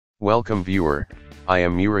Welcome viewer, I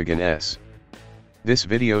am Murugan S. This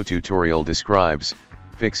video tutorial describes,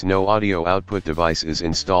 fix no audio output device is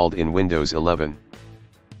installed in Windows 11.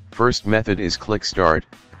 First method is click Start,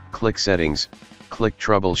 click Settings, click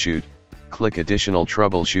Troubleshoot, click Additional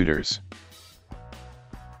Troubleshooters.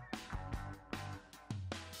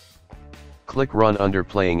 Click Run under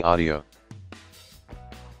Playing Audio.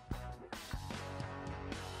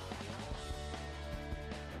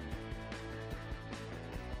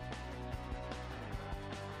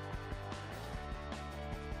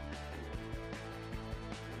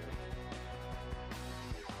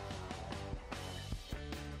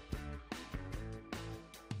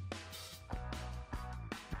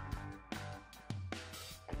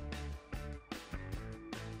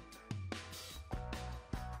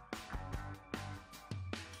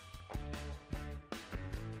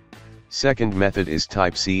 Second method is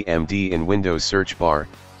type CMD in Windows search bar,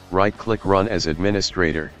 right-click Run as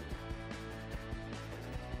administrator.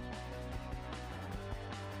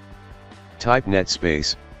 Type net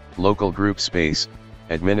space, local group space,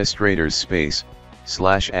 administrators space,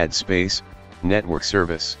 /add space, network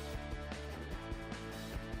service.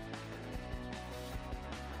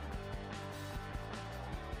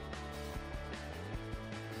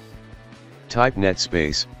 Type net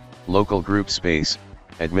space, local group space,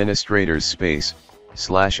 administrators space,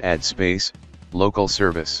 /add space, local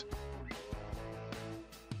service.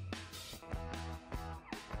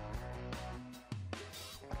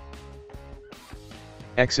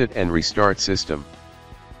 Exit and restart system.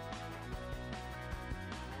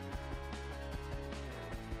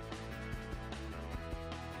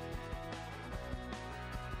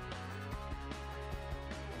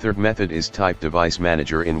 Third method is type Device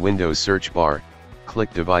Manager in Windows search bar,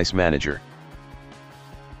 click Device Manager.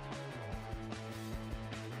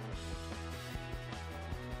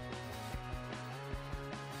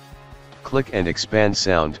 Click and expand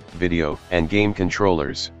sound, video, and game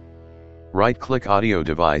controllers. Right-click Audio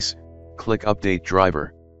Device, click Update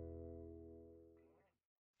Driver.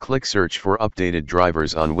 Click Search for updated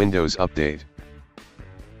drivers on Windows Update.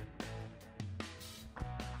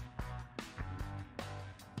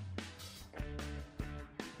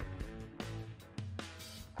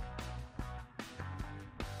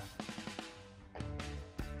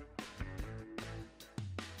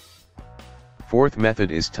 Fourth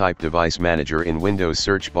method is type Device Manager in Windows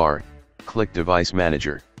search bar, click Device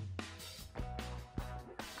Manager.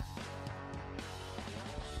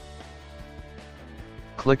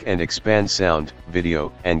 Click and expand sound,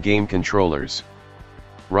 video, and game controllers.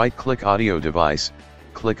 Right-click Audio Device,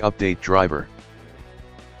 click Update Driver.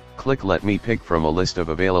 Click Let me pick from a list of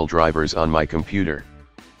available drivers on my computer.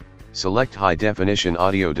 Select High Definition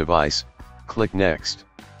Audio Device, click Next.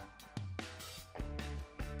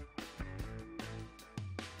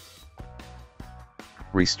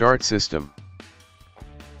 Restart system.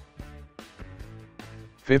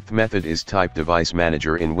 Fifth method is type Device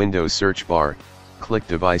Manager in Windows search bar, click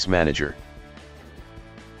Device Manager.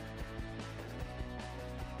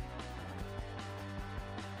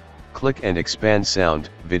 Click and expand sound,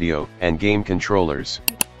 video, and game controllers.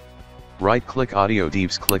 Right-click Audio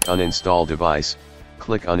Device, click Uninstall Device,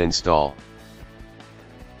 click Uninstall.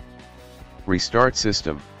 Restart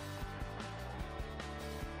system.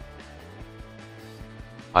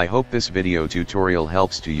 I hope this video tutorial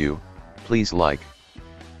helps to you. Please like,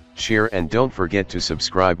 share, and don't forget to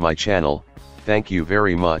subscribe my channel. Thank you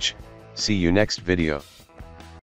very much. See you next video.